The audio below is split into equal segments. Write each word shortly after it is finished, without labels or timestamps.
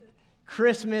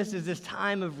Christmas is this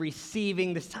time of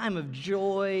receiving, this time of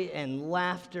joy and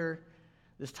laughter,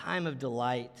 this time of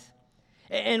delight.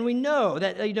 And we know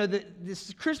that,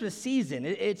 this Christmas season,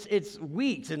 it's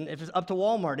weeks, and if it's up to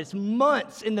Walmart, it's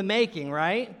months in the making,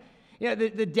 right?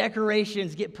 The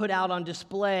decorations get put out on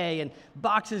display, and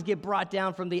boxes get brought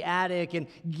down from the attic, and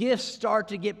gifts start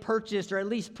to get purchased or at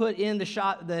least put in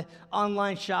the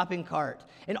online shopping cart.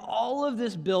 And all of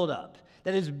this buildup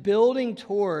that is building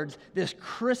towards this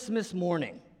Christmas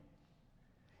morning.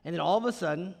 And then all of a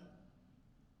sudden,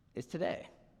 it's today.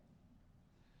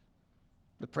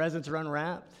 The presents are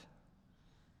unwrapped.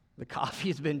 The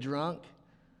coffee's been drunk.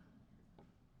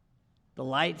 The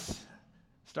lights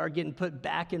start getting put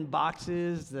back in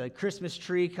boxes. The Christmas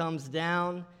tree comes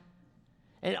down.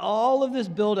 And all of this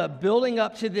building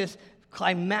up to this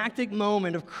climactic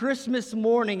moment of Christmas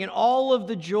morning, and all of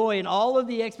the joy and all of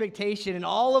the expectation and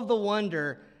all of the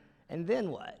wonder. And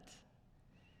then what?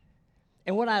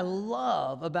 And what I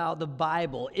love about the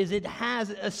Bible is it has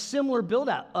a similar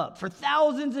build-up for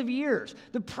thousands of years.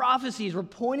 The prophecies were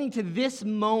pointing to this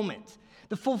moment,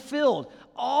 the fulfilled.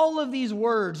 All of these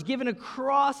words given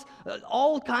across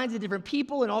all kinds of different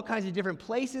people and all kinds of different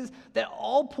places that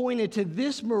all pointed to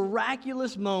this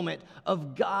miraculous moment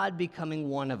of God becoming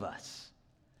one of us,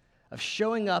 of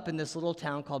showing up in this little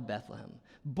town called Bethlehem,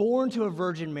 born to a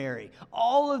Virgin Mary.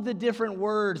 All of the different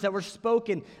words that were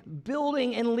spoken,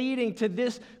 building and leading to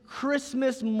this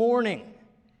Christmas morning.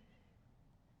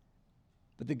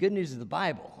 But the good news of the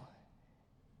Bible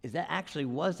is that actually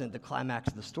wasn't the climax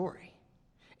of the story.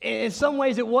 In some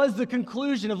ways, it was the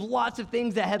conclusion of lots of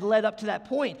things that had led up to that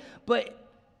point. But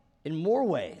in more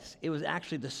ways, it was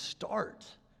actually the start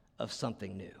of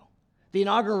something new. The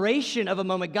inauguration of a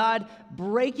moment, God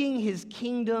breaking his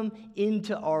kingdom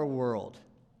into our world.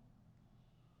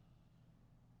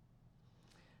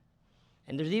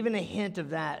 And there's even a hint of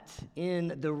that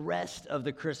in the rest of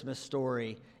the Christmas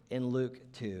story in Luke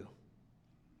 2.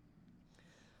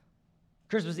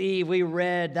 Christmas Eve, we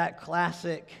read that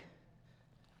classic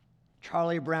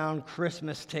Charlie Brown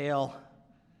Christmas tale,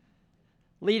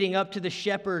 leading up to the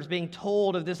shepherds being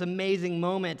told of this amazing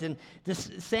moment and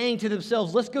just saying to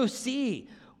themselves, let's go see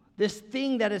this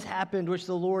thing that has happened, which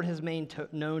the Lord has made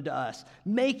known to us,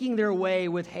 making their way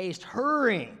with haste,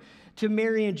 hurrying to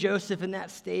Mary and Joseph in that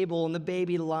stable and the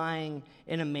baby lying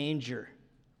in a manger.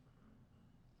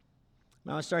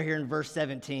 Now I'll start here in verse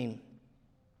 17.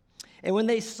 And when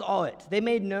they saw it, they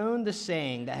made known the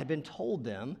saying that had been told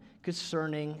them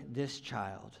concerning this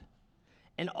child.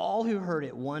 And all who heard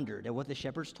it wondered at what the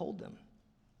shepherds told them.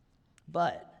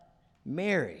 But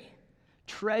Mary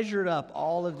treasured up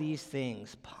all of these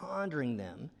things, pondering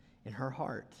them in her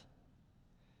heart.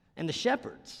 And the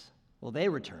shepherds, they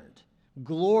returned,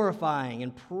 glorifying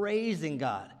and praising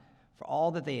God for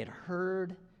all that they had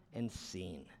heard and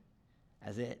seen,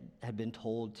 as it had been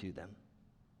told to them.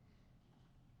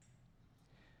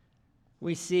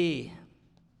 We see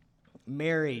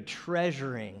Mary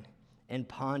treasuring and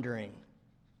pondering.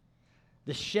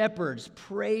 The shepherds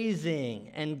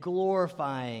praising and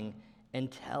glorifying and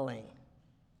telling.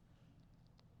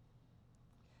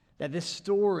 That this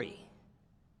story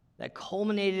that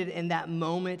culminated in that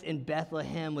moment in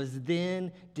Bethlehem was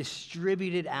then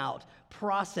distributed out,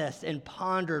 processed and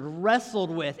pondered, wrestled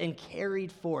with and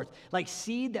carried forth, like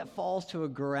seed that falls to a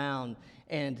ground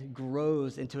and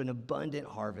grows into an abundant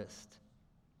harvest.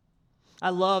 I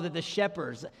love that the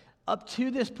shepherds, up to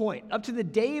this point, up to the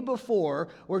day before,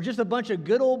 were just a bunch of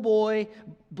good old boy,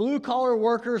 blue-collar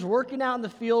workers working out in the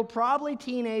field, probably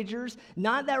teenagers,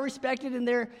 not that respected in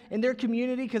their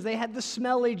community because they had the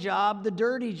smelly job, the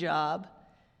dirty job.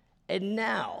 And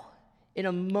now, in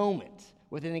a moment,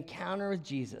 with an encounter with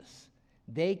Jesus,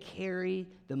 they carry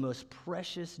the most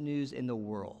precious news in the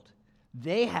world.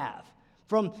 They have,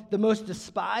 from the most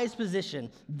despised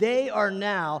position, they are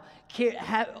now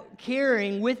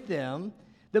carrying with them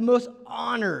the most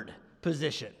honored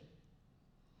position.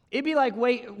 It'd be like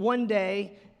one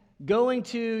day going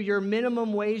to your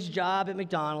minimum wage job at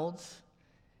McDonald's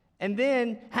and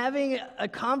then having a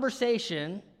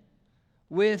conversation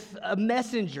with a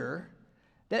messenger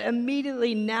that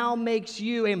immediately now makes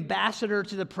you ambassador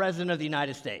to the President of the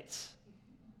United States.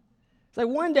 It's like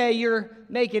one day you're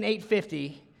making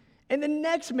 $8.50, and the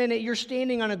next minute you're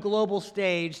standing on a global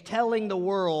stage telling the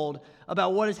world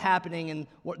about what is happening in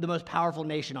the most powerful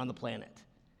nation on the planet.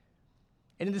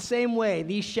 And in the same way,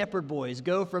 these shepherd boys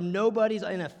go from nobodies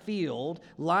in a field,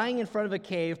 lying in front of a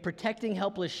cave, protecting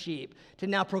helpless sheep, to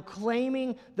now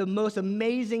proclaiming the most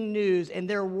amazing news, and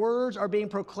their words are being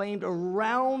proclaimed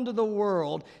around the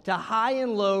world to high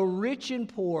and low, rich and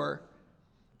poor,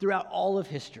 throughout all of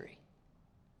history.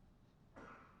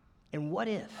 And what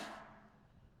if?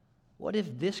 What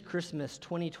if this Christmas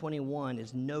 2021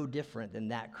 is no different than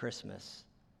that Christmas,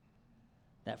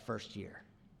 that first year?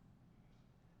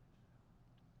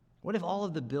 What if all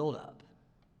of the buildup,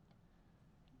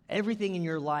 everything in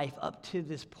your life up to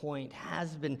this point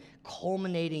has been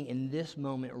culminating in this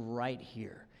moment right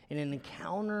here, in an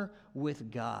encounter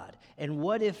with God? And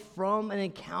what if from an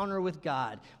encounter with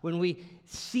God, when we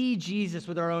see Jesus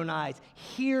with our own eyes,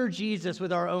 hear Jesus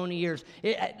with our own ears,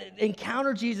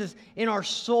 encounter Jesus in our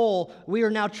soul, we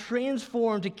are now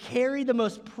transformed to carry the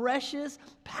most precious,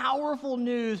 powerful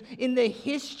news in the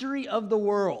history of the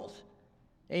world?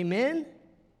 Amen?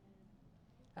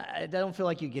 I don't feel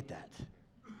like you get that.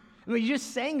 I mean, you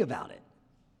just sang about it.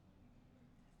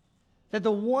 That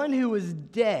the one who was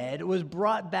dead was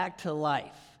brought back to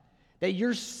life. That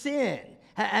your sin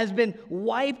has been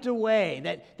wiped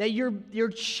away. That your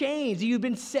chains, that you've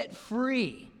been set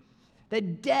free.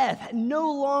 That death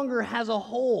no longer has a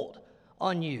hold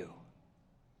on you.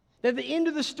 That the end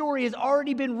of the story has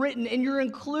already been written and you're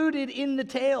included in the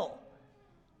tale.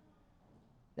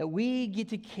 That we get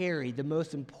to carry the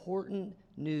most important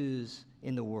news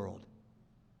in the world.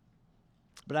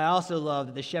 But I also love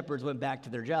that the shepherds went back to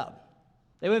their job.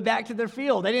 They went back to their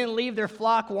field. They didn't leave their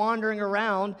flock wandering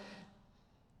around.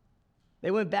 They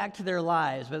went back to their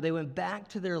lives, but they went back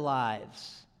to their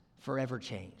lives forever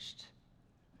changed.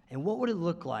 And what would it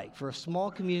look like for a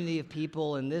small community of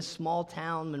people in this small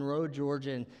town, Monroe,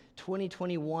 Georgia, in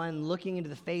 2021, looking into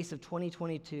the face of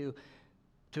 2022,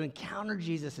 to encounter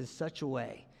Jesus in such a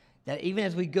way that even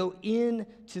as we go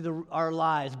into our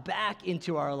lives, back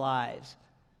into our lives,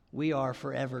 we are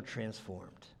forever transformed.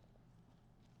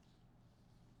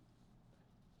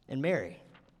 And Mary,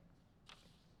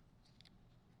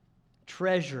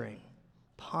 treasuring,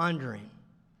 pondering.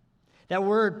 That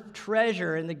word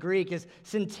treasure in the Greek is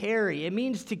centeri. It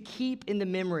means to keep in the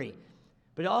memory,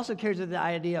 but it also carries with the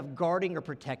idea of guarding or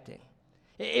protecting.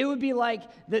 It would be like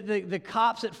the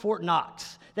cops at Fort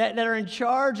Knox that are in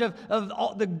charge of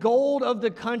all the gold of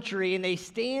the country, and they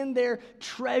stand there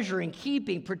treasuring,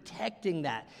 keeping, protecting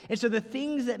that. And so the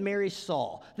things that Mary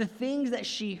saw, the things that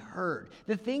she heard,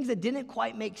 the things that didn't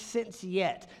quite make sense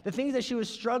yet, the things that she was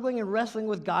struggling and wrestling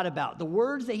with God about, the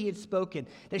words that he had spoken,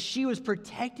 that she was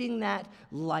protecting that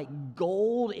like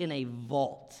gold in a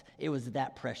vault. It was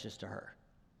that precious to her.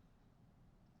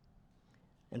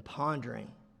 And pondering.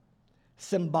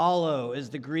 Symbolo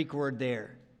is the Greek word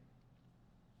there.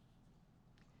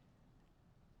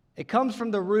 It comes from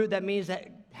the root that means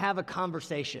that have a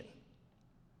conversation.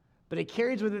 But it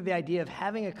carries with it the idea of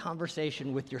having a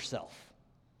conversation with yourself.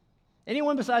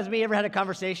 Anyone besides me ever had a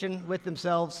conversation with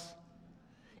themselves?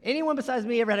 Anyone besides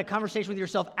me ever had a conversation with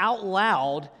yourself out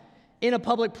loud in a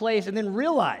public place and then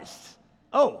realized,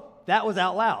 oh, that was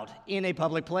out loud in a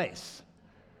public place?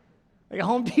 Like at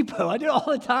Home Depot, I do it all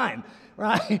the time.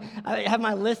 Right? I have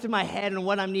my list in my head and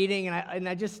what I'm needing, and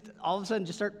I just all of a sudden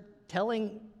just start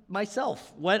telling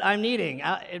myself what I'm needing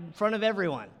in front of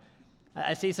everyone.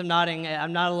 I see some nodding.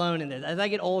 I'm not alone in this. As I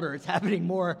get older, it's happening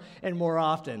more and more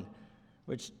often,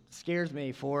 which scares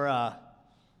me for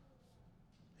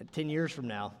 10 years from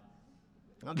now.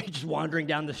 I'll be just wandering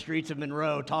down the streets of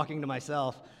Monroe talking to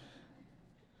myself.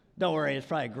 Don't worry, it's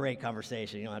probably a great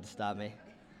conversation. You don't have to stop me.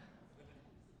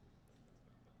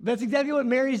 That's exactly what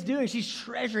Mary's doing. She's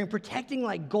treasuring, protecting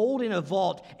like gold in a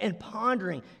vault, and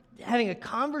pondering, having a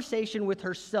conversation with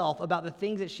herself about the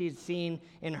things that she had seen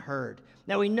and heard.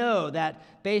 Now we know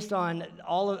that based on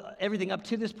everything up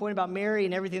to this point about Mary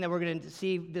and everything that we're going to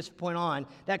see this point on,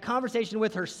 that conversation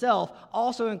with herself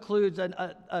also includes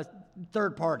a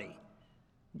third party,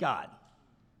 God.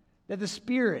 That the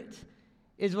Spirit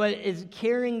is what is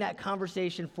carrying that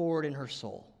conversation forward in her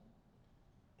soul.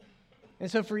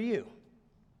 And so for you,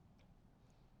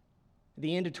 at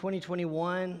the end of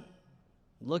 2021,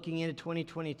 looking into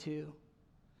 2022,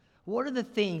 what are the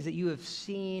things that you have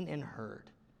seen and heard?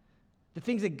 The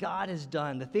things that God has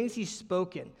done, the things he's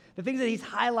spoken, the things that he's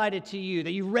highlighted to you,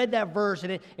 that you read that verse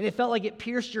and it felt like it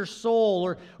pierced your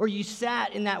soul, or you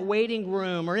sat in that waiting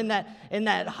room or in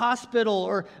that hospital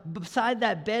or beside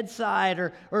that bedside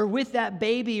or with that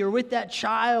baby or with that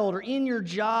child or in your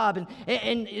job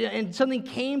and something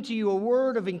came to you, a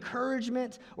word of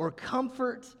encouragement or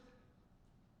comfort.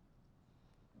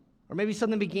 Or maybe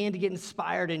something began to get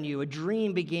inspired in you. A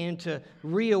dream began to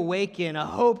reawaken. A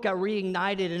hope got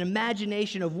reignited. An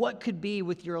imagination of what could be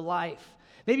with your life.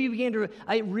 Maybe you began to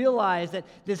realize that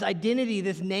this identity,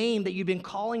 this name that you've been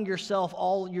calling yourself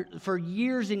for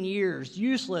years and years,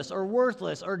 useless or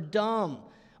worthless or dumb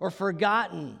or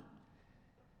forgotten,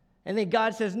 And then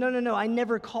God says, no, I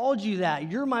never called you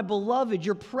that. You're my beloved.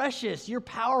 You're precious. You're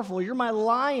powerful. You're my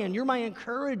lion. You're my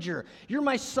encourager. You're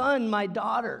my son, my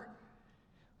daughter.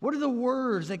 What are the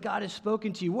words that God has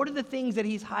spoken to you? What are the things that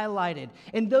he's highlighted?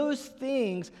 And those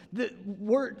things that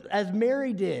were, as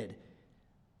Mary did,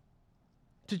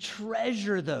 to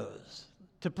treasure those,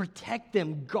 to protect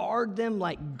them, guard them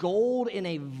like gold in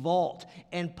a vault,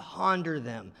 and ponder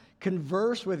them.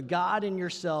 Converse with God and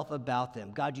yourself about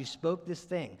them. God, you spoke this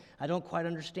thing. I don't quite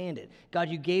understand it. God,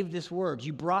 you gave this word.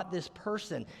 You brought this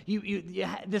person.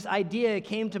 This idea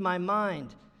came to my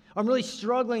mind. I'm really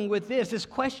struggling with this. This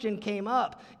question came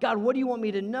up. God, what do you want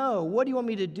me to know? What do you want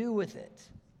me to do with it?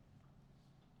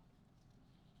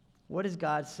 What is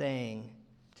God saying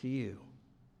to you?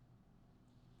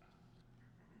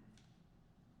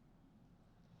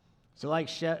 So like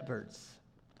shepherds,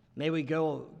 may we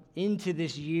go into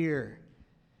this year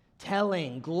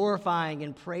telling, glorifying,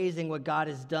 and praising what God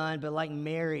has done. But like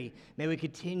Mary, may we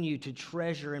continue to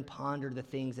treasure and ponder the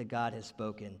things that God has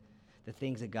spoken, the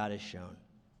things that God has shown.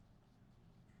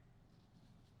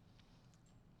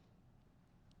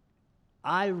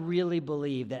 I really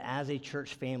believe that as a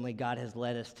church family, God has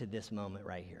led us to this moment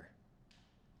right here.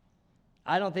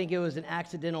 I don't think it was an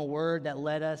accidental word that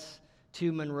led us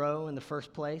to Monroe in the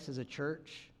first place as a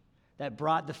church, that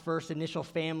brought the first initial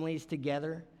families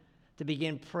together to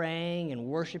begin praying and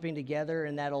worshiping together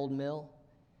in that old mill.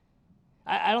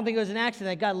 I don't think it was an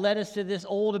accident that God led us to this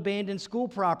old abandoned school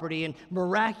property and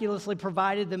miraculously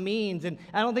provided the means. And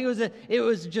I don't think it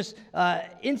was just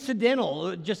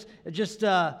incidental, just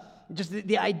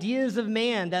the ideas of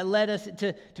man that led us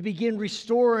to begin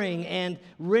restoring and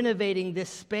renovating this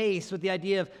space with the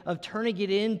idea of turning it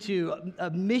into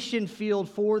a mission field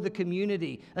for the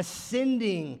community,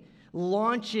 ascending,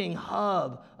 launching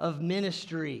hub of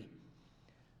ministry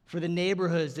for the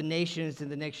neighborhoods, the nations, and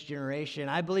the next generation.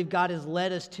 I believe God has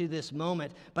led us to this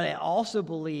moment, but I also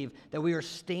believe that we are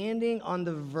standing on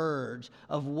the verge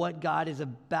of what God is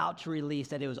about to release,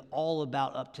 that it was all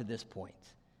about up to this point,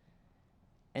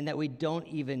 and that we don't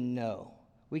even know.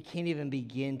 We can't even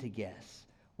begin to guess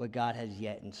what God has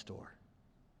yet in store.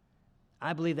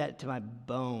 I believe that to my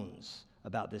bones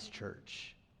about this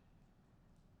church.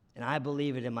 And I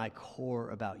believe it in my core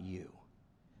about you.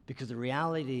 Because the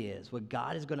reality is, what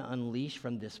God is going to unleash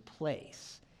from this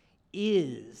place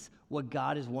is what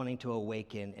God is wanting to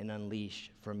awaken and unleash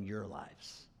from your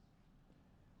lives.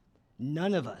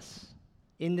 None of us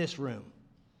in this room,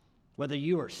 whether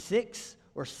you are 6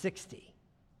 or 60,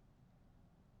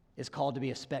 is called to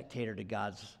be a spectator to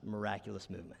God's miraculous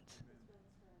movement.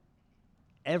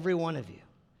 Every one of you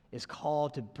is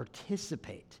called to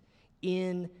participate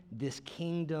in this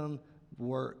kingdom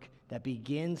work that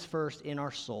begins first in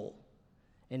our soul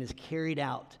and is carried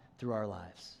out through our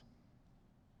lives.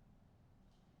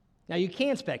 Now, you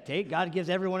can spectate. God gives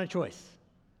everyone a choice.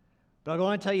 But I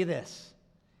want to tell you this.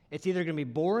 It's either going to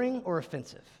be boring or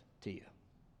offensive to you.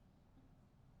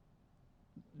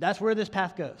 That's where this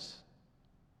path goes.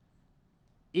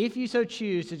 If you so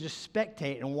choose to just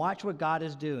spectate and watch what God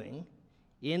is doing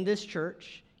in this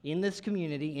church, in this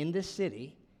community, in this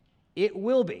city, it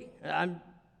will be.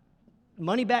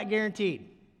 Money back guaranteed.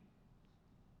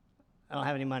 I don't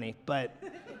have any money, but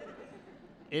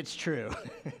it's true.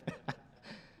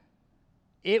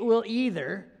 It will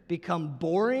either become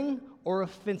boring or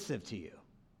offensive to you.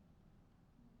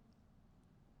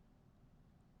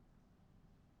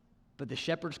 But the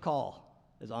shepherd's call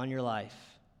is on your life.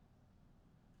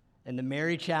 And the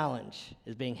Mary challenge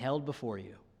is being held before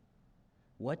you.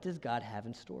 What does God have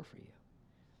in store for you?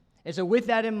 And so with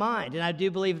that in mind, and I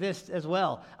do believe this as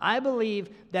well, I believe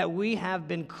that we have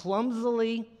been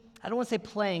clumsily, I don't want to say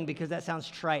playing because that sounds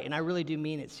trite, and I really do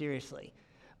mean it seriously.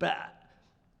 But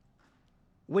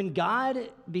when God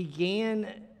began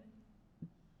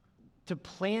to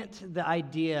plant the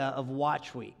idea of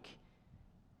Watch Week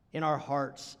in our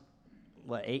hearts,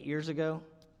 8 years ago?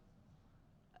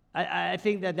 I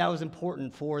think that was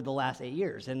important for the last 8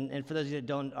 years. And for those of you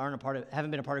that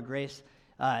haven't been a part of Grace,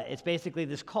 it's basically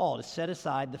this call to set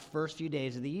aside the first few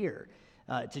days of the year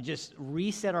to just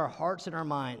reset our hearts and our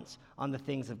minds on the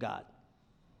things of God.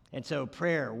 And so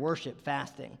prayer, worship,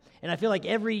 fasting. And I feel like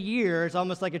every year it's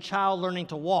almost like a child learning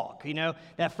to walk. You know,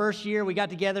 that first year we got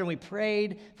together and we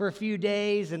prayed for a few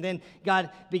days, and then God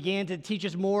began to teach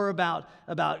us more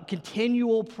about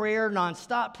continual prayer,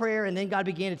 nonstop prayer, and then God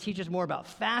began to teach us more about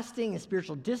fasting and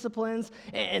spiritual disciplines,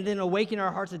 and then awaken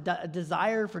our hearts a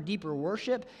desire for deeper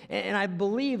worship. And I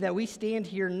believe that we stand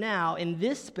here now in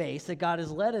this space that God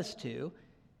has led us to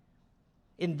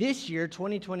in this year,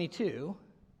 2022,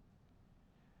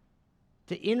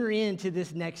 to enter into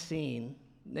this next season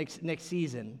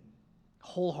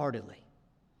wholeheartedly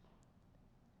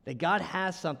that God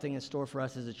has something in store for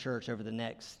us as a church over the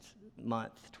next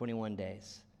month, 21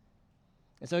 days.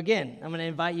 And so again, I'm going to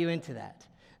invite you into that.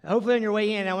 Hopefully on your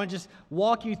way in, I want to just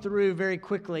walk you through very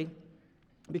quickly,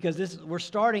 because we're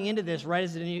starting into this right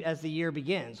as the year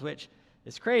begins, which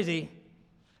is crazy.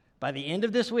 By the end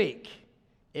of this week,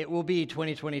 it will be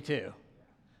 2022.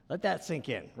 Let that sink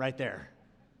in right there.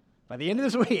 By the end of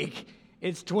this week,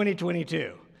 it's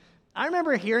 2022. I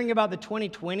remember hearing about the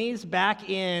 2020s back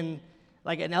in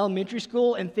like an elementary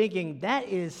school and thinking, that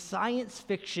is science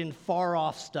fiction far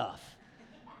off stuff.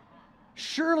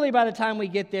 Surely by the time we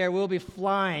get there, we'll be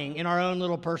flying in our own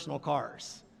little personal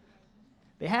cars.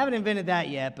 They haven't invented that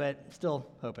yet, but still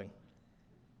hoping.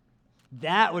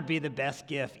 That would be the best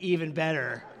gift, even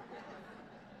better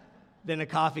than a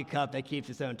coffee cup that keeps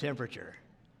its own temperature.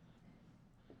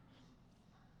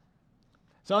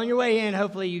 So on your way in,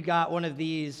 hopefully you got one of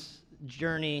these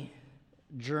journey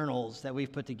journals that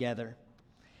we've put together.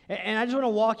 And I just want to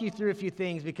walk you through a few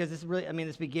things, because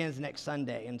this begins next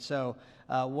Sunday, and so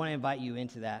I want to invite you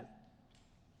into that.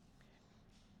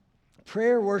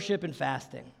 Prayer, worship, and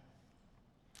fasting.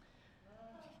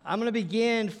 I'm going to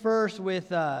begin first with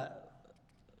the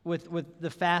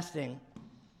fasting.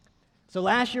 So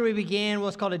last year we began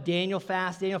what's called a Daniel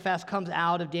fast. Daniel fast comes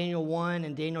out of Daniel 1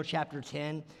 and Daniel chapter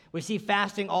 10. We see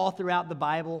fasting all throughout the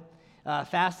Bible.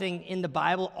 Fasting in the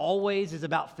Bible always is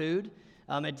about food.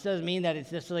 It doesn't mean that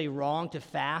it's necessarily wrong to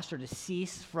fast or to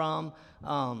cease from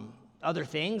other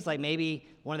things. Like maybe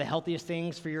one of the healthiest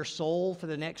things for your soul for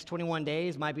the next 21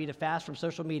 days might be to fast from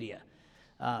social media.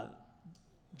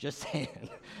 Just saying.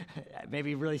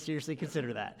 Maybe really seriously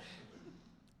consider that.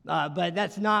 But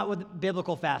that's not what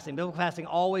biblical fasting. Biblical fasting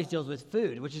always deals with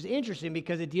food, which is interesting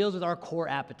because it deals with our core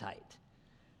appetite.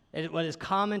 What is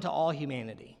common to all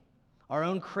humanity. Our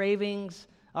own cravings,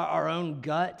 our own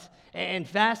gut. And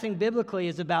fasting biblically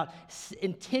is about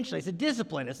intentionally. It's a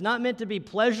discipline. It's not meant to be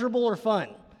pleasurable or fun.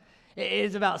 It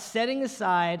is about setting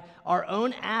aside our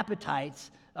own appetites,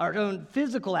 our own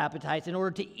physical appetites, in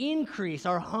order to increase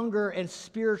our hunger and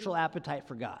spiritual appetite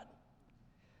for God.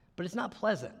 But it's not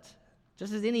pleasant.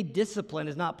 Just as any discipline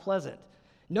is not pleasant.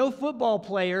 No football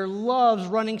player loves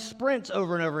running sprints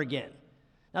over and over again.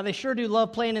 Now, they sure do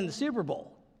love playing in the Super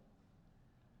Bowl.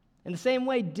 In the same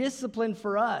way, discipline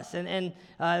for us, and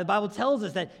the Bible tells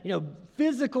us that,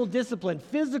 physical discipline,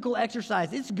 physical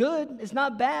exercise, it's good, it's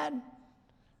not bad.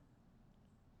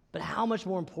 But how much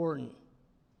more important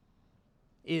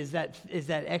is that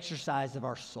exercise of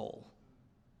our soul?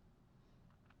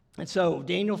 And so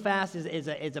Daniel fast is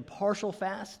a partial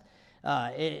fast.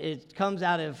 It comes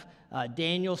out of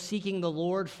Daniel seeking the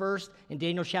Lord first in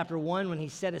Daniel chapter 1 when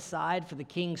he's set aside for the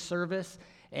king's service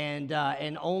and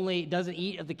only doesn't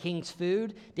eat of the king's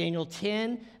food. Daniel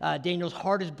 10, Daniel's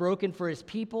heart is broken for his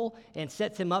people and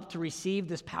sets him up to receive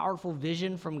this powerful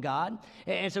vision from God.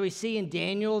 And so we see in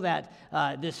Daniel that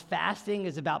this fasting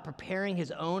is about preparing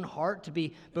his own heart to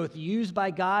be both used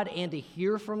by God and to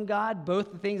hear from God,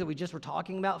 both the things that we just were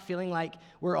talking about, feeling like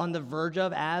we're on the verge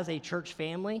of as a church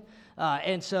family.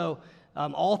 And so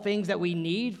all things that we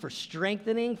need for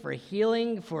strengthening, for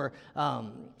healing, for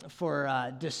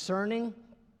discerning.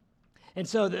 And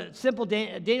so the simple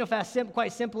Daniel fast,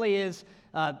 quite simply, is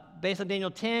based on Daniel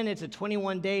 10. It's a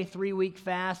 21-day, 3-week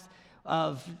fast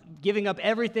of giving up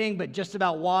everything but just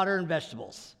about water and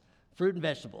vegetables, fruit and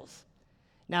vegetables.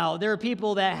 Now, there are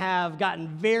people that have gotten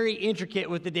very intricate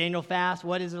with the Daniel fast,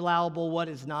 what is allowable, what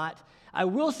is not. I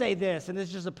will say this, and this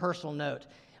is just a personal note.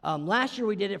 Last year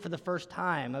we did it for the first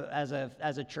time as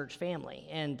a church family,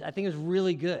 and I think it was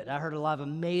really good. I heard a lot of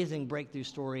amazing breakthrough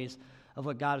stories of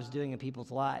what God was doing in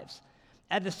people's lives.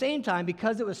 At the same time,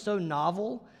 because it was so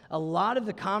novel, a lot of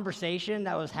the conversation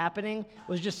that was happening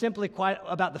was just simply quite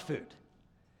about the food.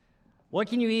 What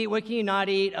can you eat? What can you not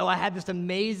eat? Oh, I had this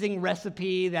amazing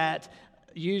recipe that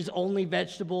used only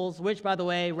vegetables, which, by the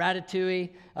way,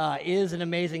 ratatouille is an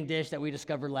amazing dish that we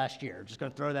discovered last year. Just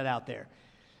going to throw that out there.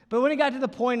 But when it got to the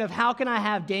point of how can I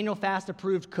have Daniel Fast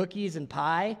approved cookies and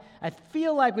pie, I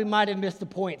feel like we might have missed the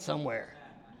point somewhere.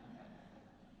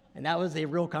 And that was a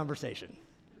real conversation.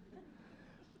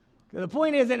 The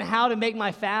point isn't how to make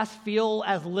my fast feel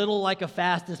as little like a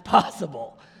fast as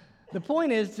possible. The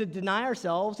point is to deny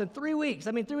ourselves in 3 weeks.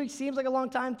 3 weeks seems like a long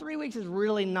time. 3 weeks is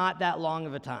really not that long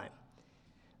of a time.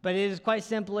 But it is quite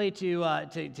simply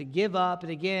to give up,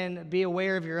 and again, be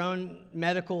aware of your own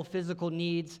medical, physical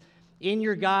needs. In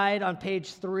your guide on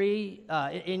page 3,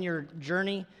 in your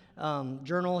journal,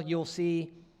 you'll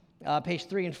see page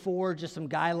 3 and 4, just some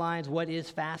guidelines. What is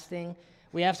fasting?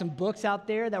 We have some books out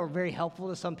there that were very helpful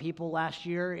to some people last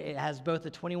year. It has both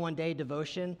a 21-day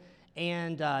devotion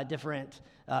and different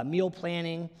meal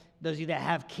planning. Those of you that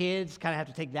have kids kind of have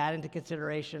to take that into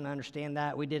consideration. I understand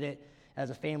that. We did it as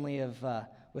a family of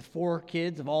with 4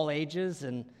 kids of all ages,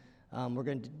 and we're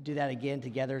going to do that again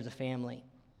together as a family.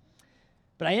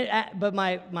 But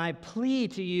my plea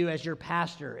to you as your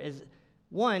pastor is,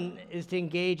 one, is to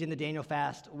engage in the Daniel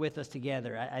fast with us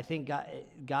together. I think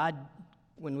God,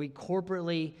 when we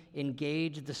corporately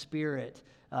engage the Spirit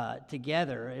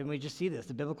together, and we just see this,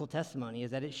 the biblical testimony is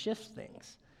that it shifts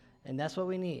things, and that's what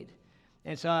we need.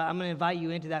 And so I'm going to invite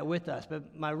you into that with us.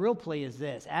 But my real plea is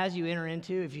this: as you enter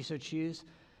into, if you so choose,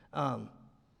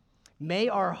 may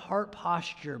our heart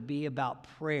posture be about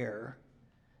prayer,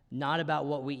 not about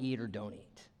what we eat or don't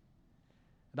eat.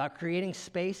 About creating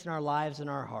space in our lives and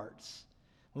our hearts.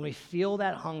 When we feel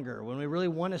that hunger, when we really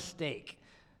want a steak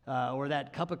or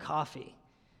that cup of coffee,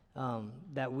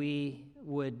 that we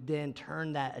would then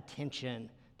turn that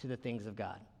attention to the things of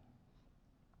God.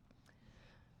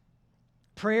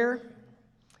 Prayer.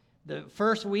 The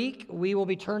first week, we will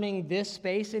be turning this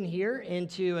space in here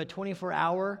into a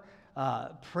 24-hour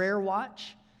prayer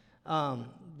watch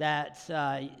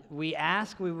that we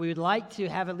ask. We would like to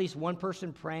have at least one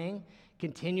person praying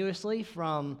continuously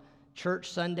from church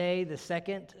Sunday the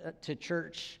 2nd to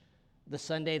church the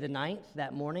Sunday the 9th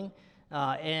that morning.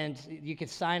 And you can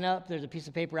sign up. There's a piece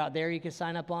of paper out there you can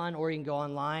sign up on, or you can go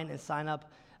online and sign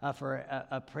up for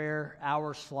a prayer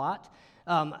hour slot.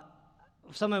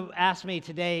 Someone asked me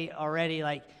today already,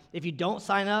 like, if you don't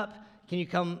sign up, can you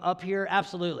come up here?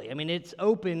 Absolutely. I mean, it's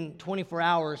open 24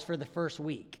 hours for the first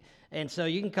week. And so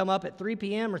you can come up at 3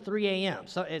 p.m. or 3 a.m.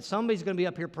 So somebody's going to be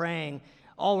up here praying.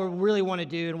 All we really want to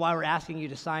do, and why we're asking you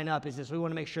to sign up, is this: we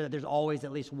want to make sure that there's always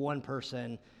at least one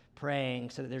person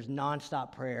praying, so that there's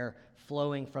nonstop prayer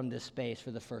flowing from this space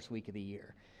for the first week of the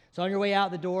year. So on your way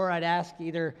out the door, I'd ask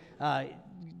either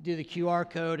do the QR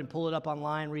code and pull it up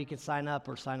online where you can sign up,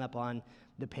 or sign up on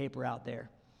the paper out there.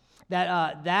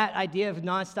 That idea of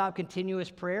nonstop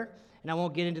continuous prayer, and I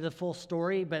won't get into the full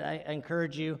story, but I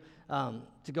encourage you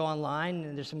to go online,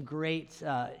 and there's some great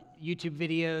YouTube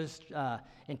videos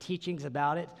and teachings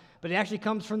about it. But it actually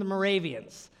comes from the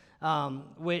Moravians,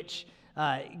 which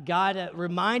God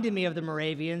reminded me of the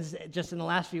Moravians just in the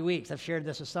last few weeks. I've shared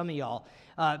this with some of y'all.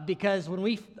 Because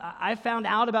I found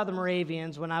out about the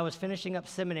Moravians when I was finishing up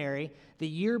seminary the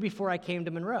year before I came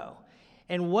to Monroe.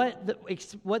 And what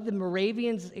the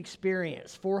Moravians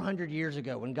experienced 400 years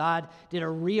ago, when God did a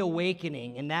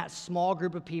reawakening in that small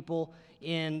group of people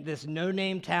in this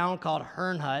no-name town called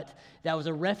Herrnhut that was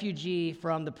a refugee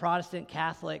from the Protestant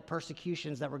Catholic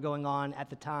persecutions that were going on at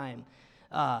the time.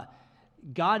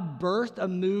 God birthed a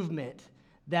movement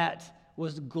that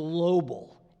was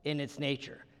global in its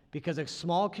nature, because a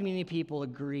small community of people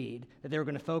agreed that they were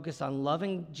going to focus on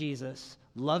loving Jesus,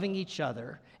 loving each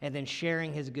other, and then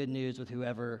sharing his good news with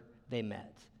whoever they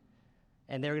met.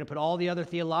 And they were going to put all the other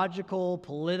theological,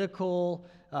 political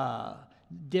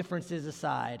differences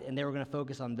aside, and they were going to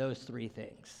focus on those 3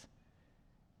 things.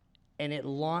 And it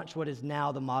launched what is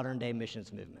now the modern-day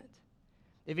missions movement.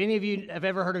 If any of you have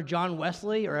ever heard of John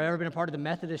Wesley or ever been a part of the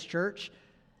Methodist Church,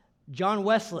 John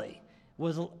Wesley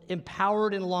was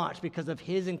empowered and launched because of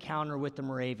his encounter with the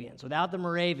Moravians. Without the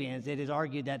Moravians, it is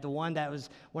argued that the one that was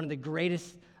one of the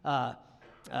greatest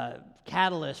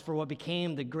catalysts for what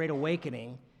became the Great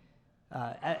Awakening,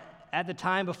 at the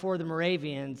time before the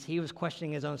Moravians, he was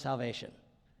questioning his own salvation.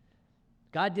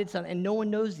 God did something, and no one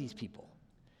knows these people.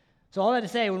 So all that to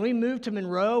say, when we moved to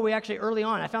Monroe, we actually early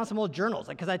on, I found some old journals,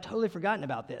 because I'd totally forgotten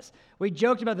about this. We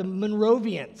joked about the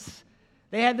Monrovians.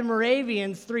 They had the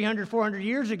Moravians 300, 400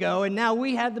 years ago, and now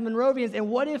we have the Monrovians. And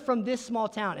what if from this small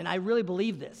town, and I really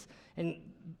believe this, and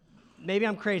maybe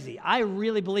I'm crazy, I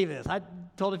really believe this. I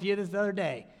told a few of this the other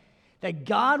day, that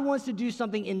God wants to do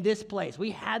something in this place.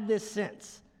 We had this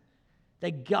sense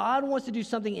that God wants to do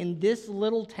something in this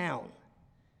little town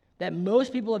that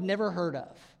most people have never heard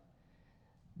of,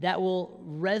 that will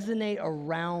resonate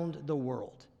around the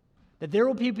world. That there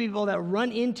will be people that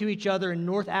run into each other in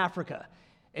North Africa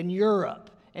and Europe,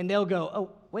 and they'll go,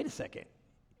 oh, wait a second,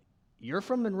 you're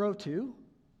from Monroe too?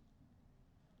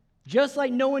 Just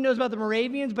like no one knows about the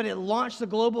Moravians, but it launched the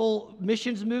global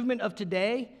missions movement of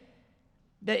today,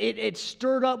 that it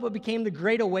stirred up what became the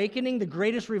Great Awakening, the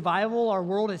greatest revival our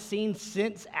world has seen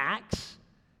since Acts.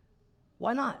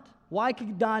 Why not? Why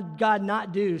could God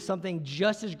not do something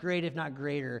just as great, if not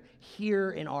greater,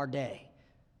 here in our day?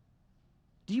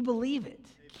 Do you believe it?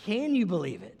 Can you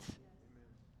believe it?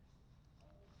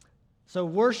 So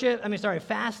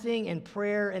fasting and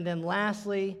prayer, and then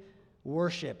lastly,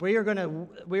 worship. We are going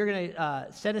to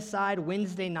set aside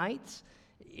Wednesday nights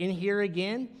in here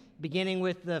again, beginning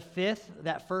with the 5th,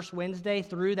 that first Wednesday,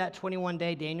 through that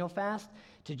 21-day Daniel fast,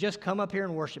 to just come up here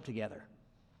and worship together.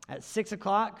 At 6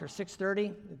 o'clock or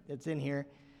 6:30, it's in here,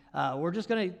 we're just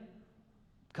going to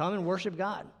come and worship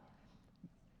God.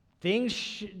 Things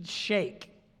shake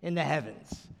in the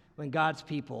heavens when God's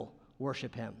people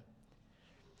worship him.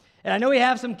 And I know we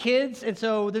have some kids, and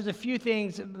so there's a few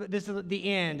things. This is the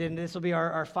end, and this will be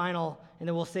our final, and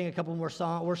then we'll sing a couple more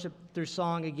songs, worship through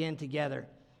song again together.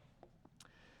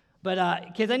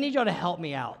 But kids, I need y'all to help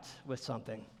me out with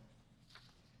something.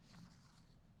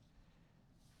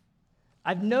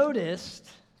 I've noticed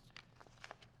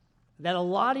that a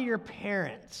lot of your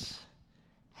parents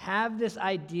have this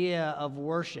idea of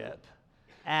worship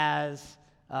as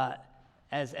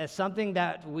something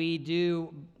that we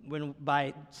do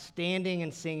by standing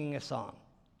and singing a song.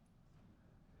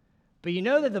 But you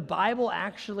know that the Bible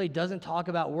actually doesn't talk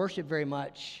about worship very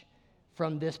much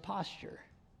from this posture.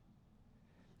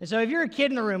 And so if you're a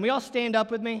kid in the room, will y'all stand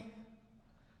up with me?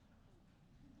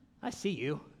 I see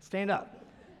you. Stand up.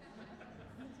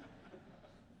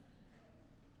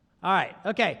 All right,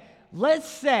 okay. Let's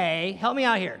say, help me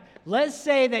out here. Let's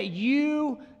say that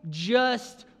you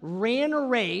just ran a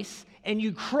race and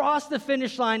you crossed the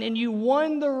finish line and you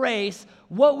won the race.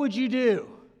 What would you do?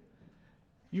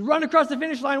 You run across the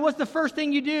finish line, what's the first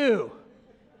thing you do?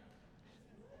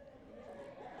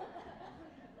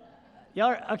 Y'all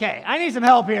are, okay, I need some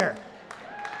help here.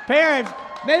 Parents,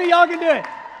 maybe y'all can do it.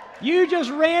 You just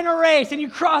ran a race and you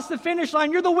crossed the finish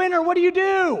line. You're the winner. What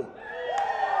do?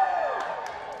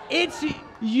 It's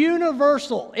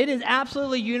universal. It is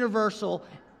absolutely universal.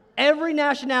 Every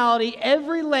nationality,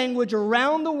 every language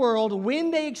around the world,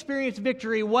 when they experience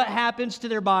victory, what happens to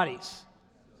their bodies?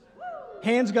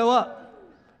 Hands go up.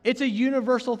 It's a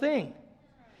universal thing.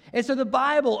 And so the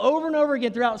Bible, over and over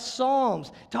again throughout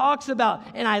Psalms, talks about,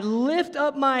 and I lift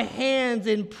up my hands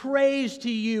in praise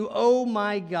to you, oh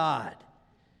my God.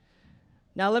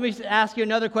 Now let me ask you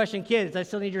another question, kids. I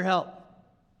still need your help.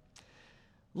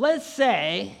 Let's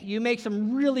say you make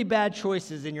some really bad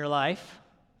choices in your life,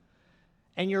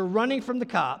 and you're running from the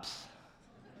cops.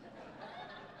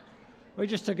 We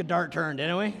just took a dark turn,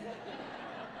 didn't we?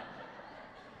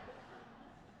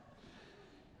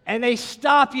 And they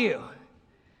stop you.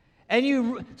 And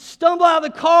you stumble out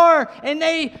of the car, and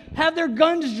they have their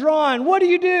guns drawn. What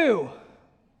do?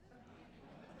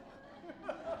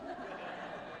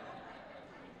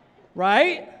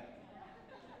 Right?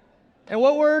 And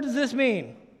what word does this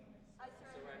mean?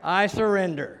 I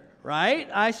surrender. Right?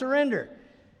 I surrender.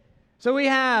 So we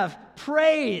have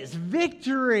praise,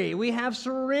 victory. We have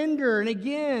surrender. And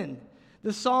again,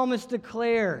 the psalmists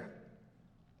declare,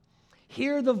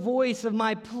 hear the voice of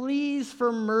my pleas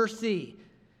for mercy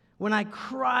when I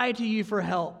cry to you for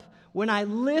help, when I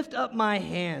lift up my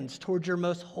hands towards your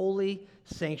most holy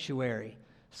sanctuary.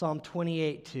 Psalm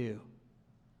 28:2.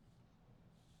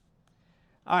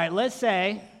 All right, let's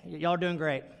say, y'all are doing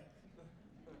great.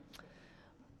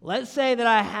 Let's say that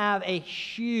I have a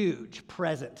huge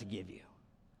present to give you.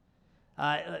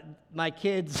 My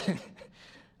kids,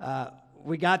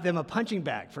 we got them a punching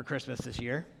bag for Christmas this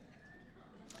year.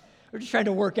 We're just trying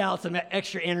to work out some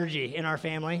extra energy in our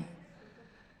family.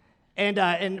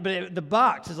 But the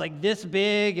box is like this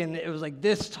big, and it was like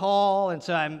this tall, and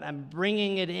so I'm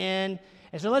bringing it in.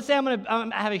 And so let's say I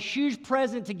have a huge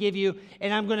present to give you,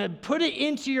 and I'm going to put it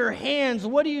into your hands.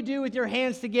 What do you do with your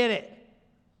hands to get it?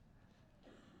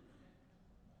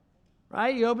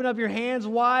 Right? You open up your hands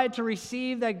wide to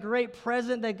receive that great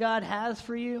present that God has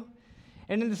for you.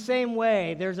 And in the same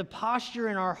way, there's a posture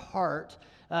in our heart.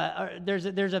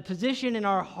 There's a position in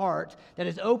our heart that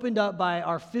is opened up by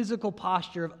our physical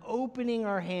posture of opening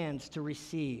our hands to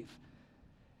receive.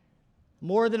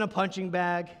 More than a punching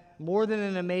bag, more than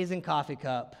an amazing coffee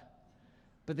cup,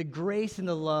 but the grace and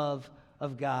the love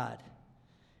of God.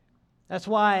 That's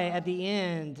why at the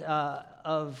end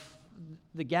of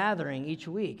the gathering each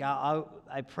week,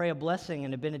 I pray a blessing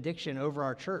and a benediction over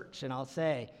our church, and I'll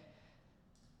say,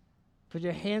 put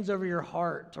your hands over your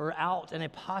heart or out in a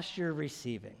posture of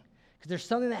receiving. Because there's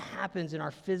something that happens in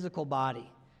our physical body.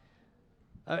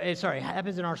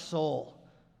 Happens in our soul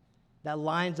that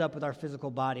lines up with our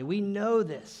physical body. We know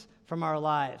this from our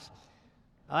lives.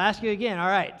 I'll ask you again. All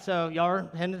right, so y'all are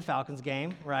heading to the Falcons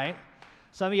game, right?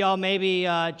 Some of y'all may be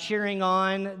cheering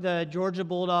on the Georgia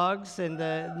Bulldogs in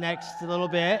the next little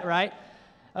bit, right?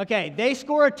 Okay, they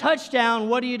score a touchdown.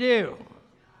 What do?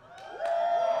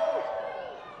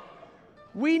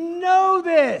 We know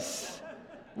this.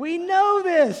 We know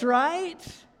this, right?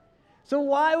 So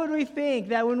why would we think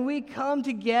that when we come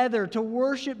together to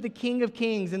worship the King of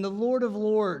Kings and the Lord of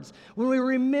Lords, when we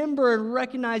remember and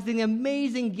recognize the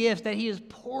amazing gifts that he is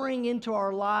pouring into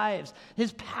our lives,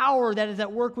 his power that is at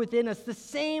work within us, the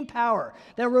same power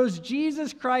that rose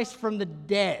Jesus Christ from the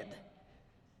dead,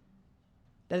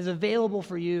 that is available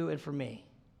for you and for me,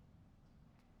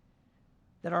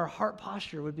 that our heart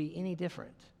posture would be any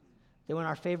different than when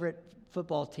our favorite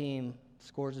football team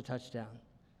scores a touchdown,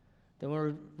 then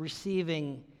we're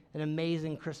receiving an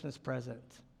amazing Christmas present,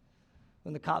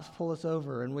 when the cops pull us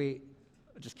over and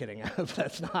just kidding, I hope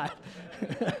that's not.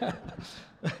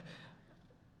 I'm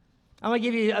going to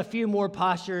give you a few more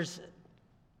postures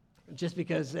just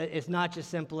because it's not just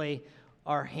simply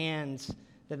our hands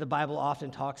that the Bible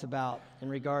often talks about in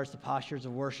regards to postures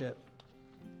of worship.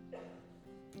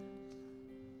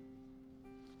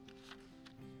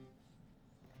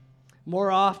 More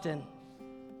often,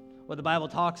 what the Bible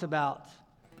talks about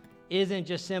isn't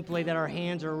just simply that our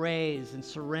hands are raised in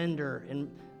surrender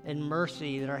and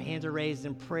mercy, that our hands are raised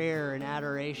in prayer and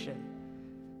adoration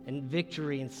and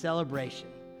victory and celebration.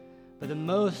 But the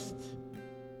most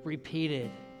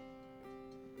repeated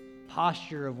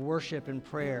posture of worship and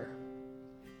prayer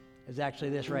is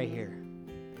actually this right here.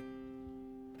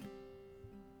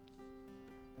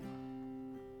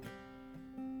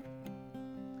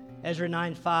 Ezra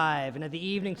 9:5, and at the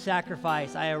evening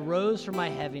sacrifice I arose from my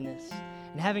heaviness,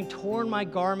 and having torn my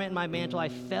garment and my mantle, I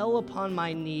fell upon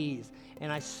my knees,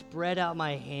 and I spread out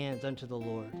my hands unto the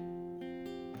Lord.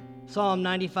 Psalm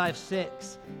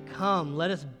 95:6, come, let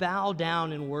us bow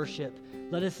down and worship.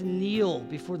 Let us kneel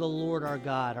before the Lord our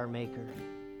God, our Maker.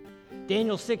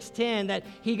 Daniel 6:10, that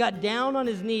he got down on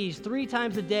his knees 3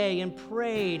 times a day and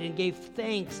prayed and gave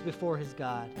thanks before his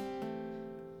God.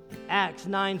 Acts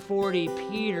 9:40,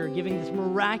 Peter giving this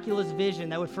miraculous vision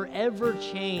that would forever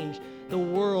change the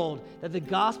world, that the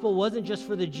gospel wasn't just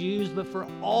for the Jews, but for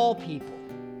all people,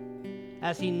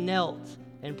 as he knelt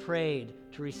and prayed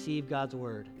to receive God's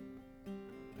word.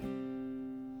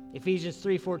 Ephesians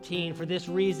 3:14, for this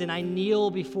reason I kneel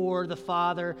before the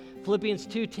Father. Philippians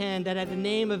 2:10, that at the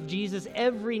name of Jesus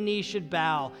every knee should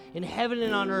bow, in heaven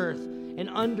and on earth and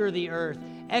under the earth.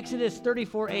 Exodus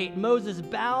 34:8, Moses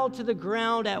bowed to the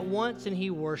ground at once and he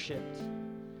worshiped.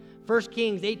 1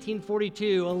 Kings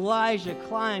 18:42, Elijah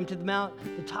climbed to the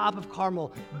top of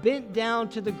Carmel, bent down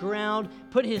to the ground,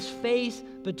 put his face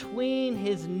between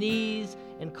his knees,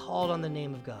 and called on the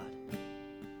name of God.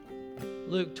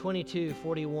 Luke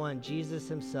 22:41, Jesus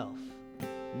himself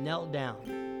knelt down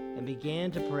and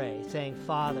began to pray, saying,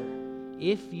 Father,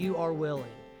 if you are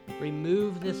willing,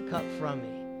 remove this cup from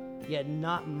me, yet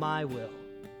not my will,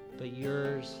 but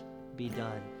yours be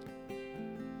done.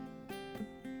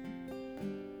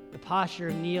 The posture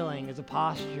of kneeling is a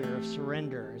posture of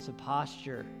surrender, is a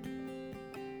posture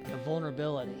of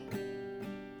vulnerability,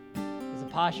 is a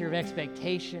posture of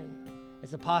expectation,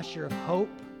 is a posture of hope,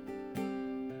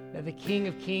 that the King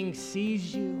of Kings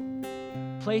sees you,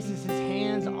 places his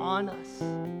hands on us,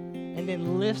 and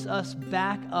then lifts us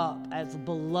back up as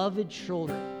beloved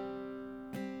children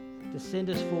to send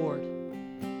us forward,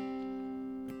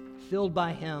 filled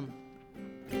by him,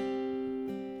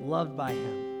 loved by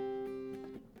him.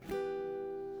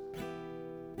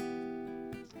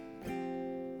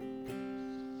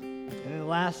 And then the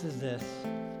last is this.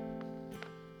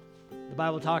 The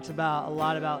Bible talks a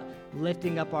lot about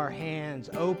lifting up our hands,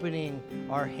 opening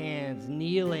our hands,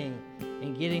 kneeling,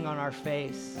 and getting on our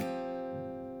face.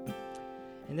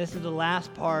 And this is the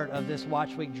last part of this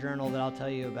Watch Week journal that I'll tell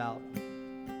you about.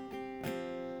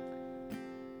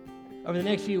 Over the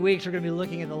next few weeks, we're going to be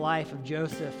looking at the life of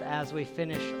Joseph as we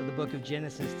finish the book of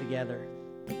Genesis together.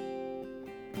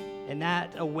 And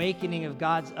that awakening of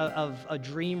a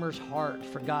dreamer's heart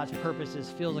for God's purposes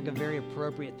feels like a very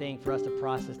appropriate thing for us to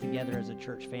process together as a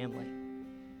church family.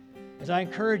 And so I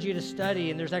encourage you to study,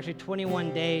 and there's actually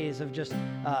 21 days of just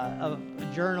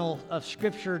of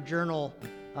scripture journal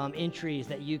entries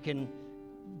that you can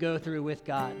go through with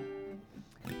God.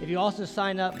 If you also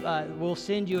sign up, we'll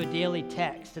send you a daily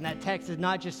text, and that text is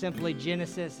not just simply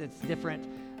Genesis, it's different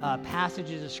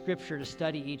passages of Scripture to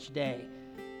study each day,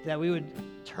 that we would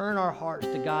turn our hearts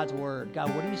to God's Word.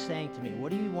 God, what are you saying to me? What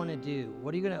do you want to do?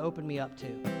 What are you going to open me up to?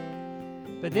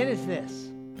 But then it's this.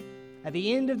 At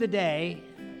the end of the day,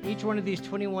 each one of these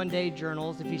 21-day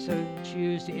journals, if you so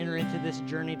choose to enter into this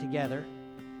journey together,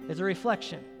 is a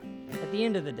reflection at the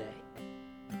end of the day.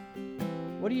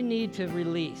 What do you need to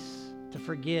release, to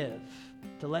forgive,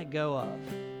 to let go of,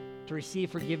 to receive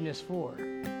forgiveness for?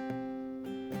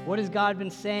 What has God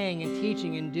been saying and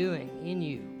teaching and doing in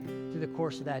you through the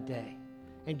course of that day?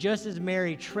 And just as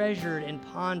Mary treasured and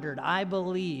pondered, I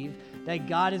believe that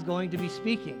God is going to be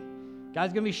speaking.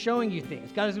 God's going to be showing you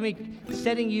things. God is going to be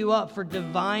setting you up for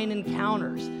divine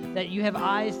encounters that you have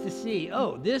eyes to see.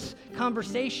 Oh, this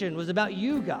conversation was about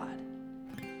you, God.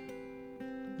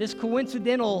 This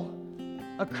coincidental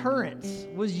occurrence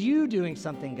was you doing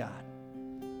something, God.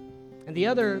 And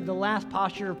the last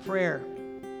posture of prayer,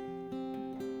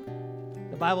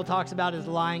 the Bible talks about is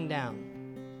lying down.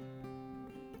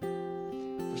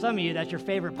 For some of you, that's your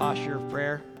favorite posture of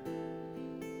prayer.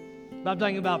 But I'm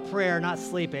talking about prayer, not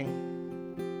sleeping.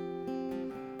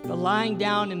 But lying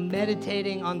down and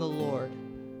meditating on the Lord.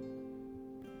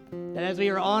 That as we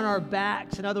are on our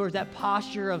backs, in other words, that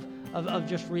posture of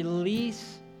just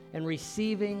release and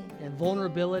receiving and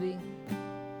vulnerability,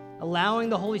 allowing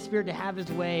the Holy Spirit to have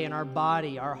his way in our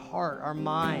body, our heart, our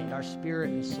mind, our spirit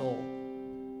and soul.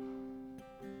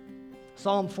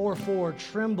 Psalm 4:4,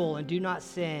 tremble and do not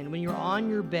sin. When you're on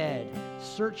your bed,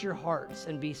 search your hearts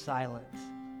and be silent.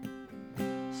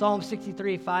 Psalm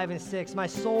 63:5-6, my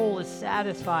soul is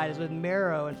satisfied as with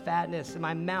marrow and fatness, and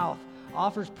my mouth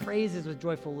offers praises with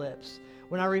joyful lips.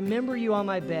 When I remember you on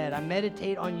my bed, I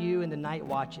meditate on you in the night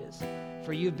watches,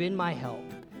 for you've been my help,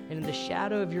 and in the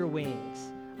shadow of your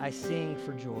wings I sing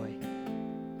for joy.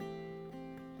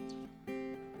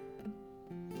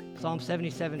 Psalm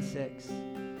 77:6,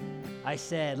 I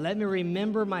said, let me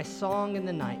remember my song in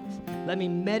the night. Let me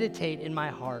meditate in my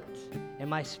heart, and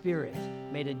my spirit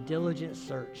made a diligent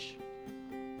search.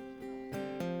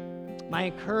 My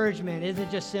encouragement isn't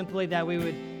just simply that we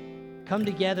would come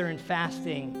together in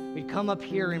fasting, we'd come up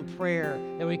here in prayer,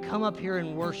 that we come up here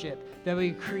in worship, that we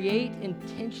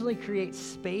intentionally create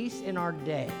space in our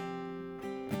day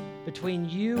between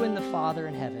you and the Father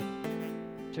in heaven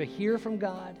to hear from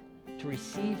God, to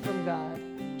receive from God,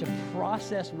 to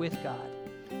process with God.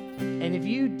 And if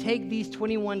you take these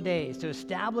 21 days to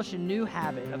establish a new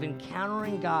habit of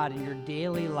encountering God in your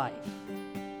daily life,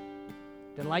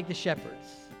 then like the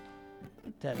shepherds,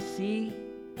 to have seen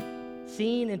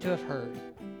and to have heard,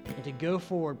 and to go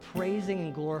forward praising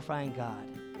and glorifying God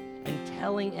and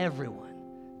telling everyone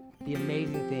the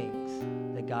amazing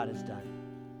things that God has done.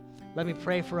 Let me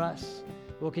pray for us.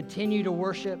 We'll continue to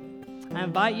worship. I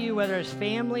invite you, whether as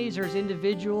families or as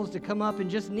individuals, to come up and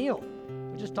just kneel.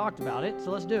 We just talked about it, so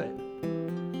let's do it.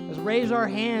 Let's raise our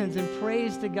hands in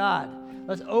praise to God.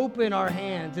 Let's open our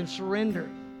hands and surrender.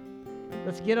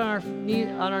 Let's get on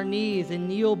our knees and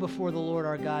kneel before the Lord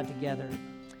our God together.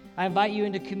 I invite you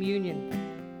into communion.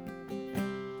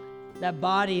 That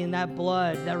body and that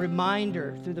blood, that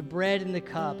reminder through the bread and the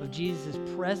cup of Jesus'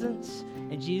 presence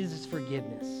and Jesus'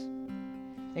 forgiveness.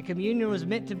 And communion was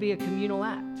meant to be a communal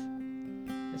act.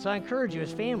 And so I encourage you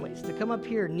as families to come up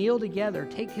here, kneel together,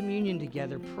 take communion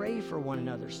together, pray for one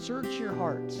another, search your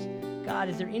hearts. God,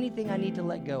 is there anything I need to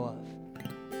let go of?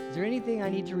 Is there anything I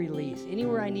need to release?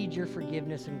 Anywhere I need your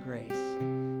forgiveness and grace?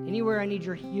 Anywhere I need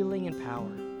your healing and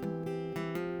power?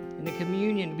 And the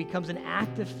communion becomes an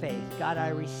act of faith. God, I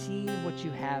receive what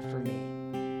you have for me,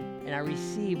 and I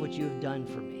receive what you have done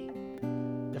for me.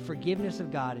 The forgiveness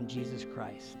of God in Jesus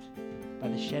Christ by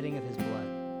the shedding of his blood.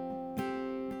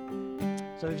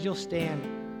 So if you'll stand.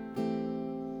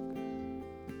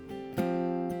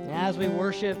 And as we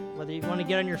worship, whether you want to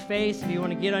get on your face, if you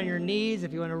want to get on your knees,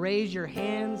 if you want to raise your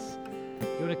hands, if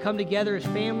you want to come together as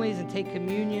families and take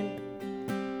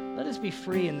communion, let us be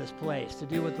free in this place to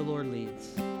do what the Lord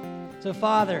leads. So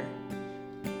Father,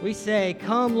 we say,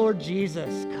 come Lord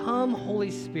Jesus, come Holy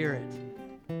Spirit,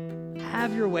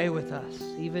 have your way with us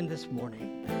even this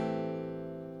morning.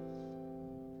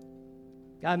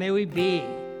 God, may we be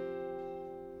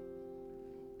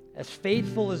as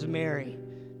faithful as Mary,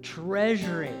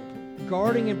 treasuring,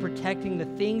 guarding and protecting the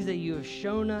things that you have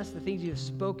shown us, the things you have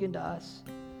spoken to us,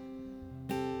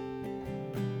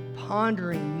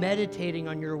 pondering, meditating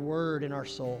on your word in our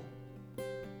soul.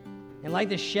 And like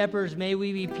the shepherds, may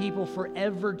we be people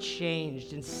forever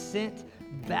changed and sent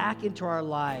back into our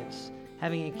lives,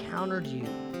 having encountered you,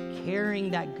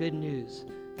 carrying that good news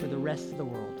for the rest of the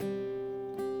world.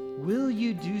 Will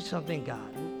you do something,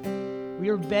 God? We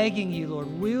are begging you,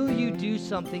 Lord, will you do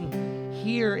something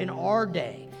here in our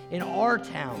day, in our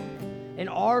town, in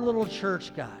our little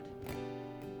church, God?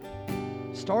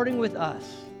 Starting with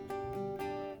us.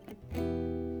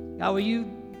 God, will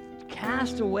you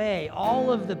cast away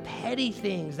all of the petty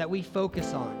things that we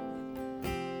focus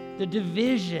on, the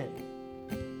division,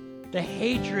 the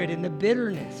hatred and the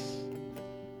bitterness,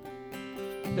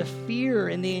 the fear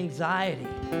and the anxiety.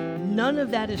 None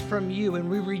of that is from you, and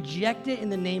we reject it in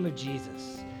the name of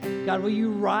Jesus. God, will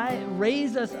you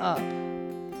raise us up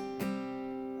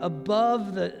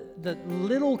above the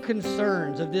little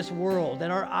concerns of this world,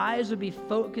 that our eyes would be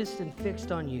focused and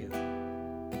fixed on you.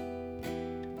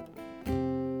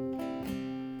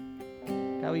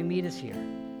 God, we meet us here.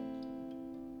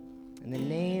 In the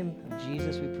name of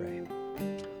Jesus we pray.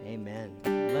 Amen.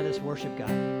 Let us worship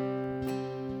God.